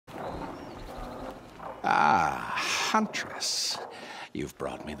huntress. You've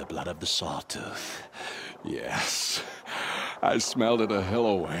brought me the blood of the Sawtooth. Yes, I smelled it a hill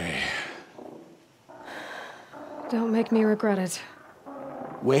away. Don't make me regret it.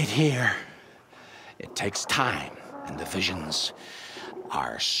 Wait here. It takes time, and the visions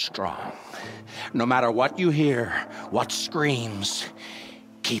are strong. No matter what you hear, what screams,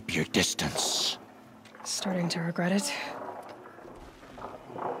 keep your distance. Starting to regret it.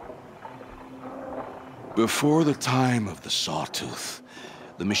 Before the time of the Sawtooth,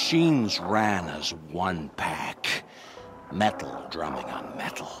 the machines ran as one pack. Metal drumming on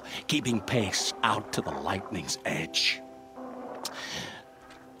metal, keeping pace out to the lightning's edge.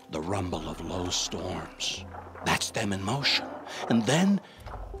 The rumble of low storms, that's them in motion. And then,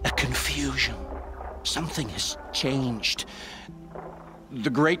 a confusion. Something has changed. The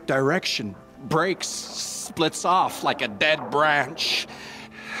great direction breaks, splits off like a dead branch.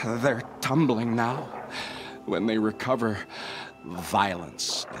 They're tumbling now. When they recover,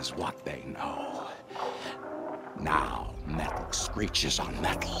 violence is what they know. Now, metal screeches on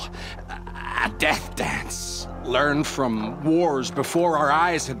metal. A death dance, learned from wars before our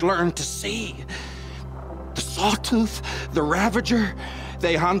eyes had learned to see. The Sawtooth, the Ravager,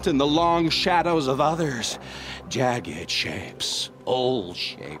 they hunt in the long shadows of others. Jagged shapes, old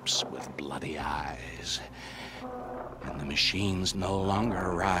shapes with bloody eyes. And the machines no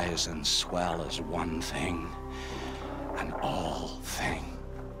longer rise and swell as one thing, an all thing.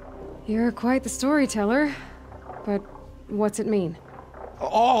 You're quite the storyteller. But what's it mean?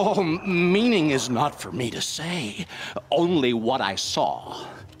 Oh, meaning is not for me to say. Only what I saw.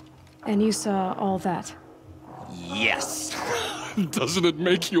 And you saw all that? Yes. Doesn't it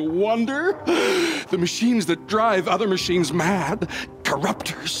make you wonder? The machines that drive other machines mad.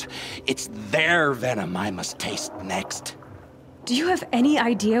 Corruptors. It's their venom I must taste next. Do you have any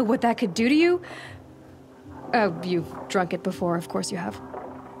idea what that could do to you? Oh, you've drunk it before, of course you have.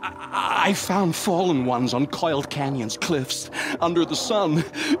 I found fallen ones on coiled canyons, cliffs, under the sun.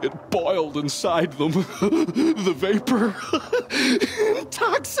 It boiled inside them. The vapor.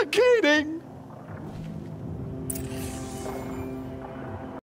 Intoxicating.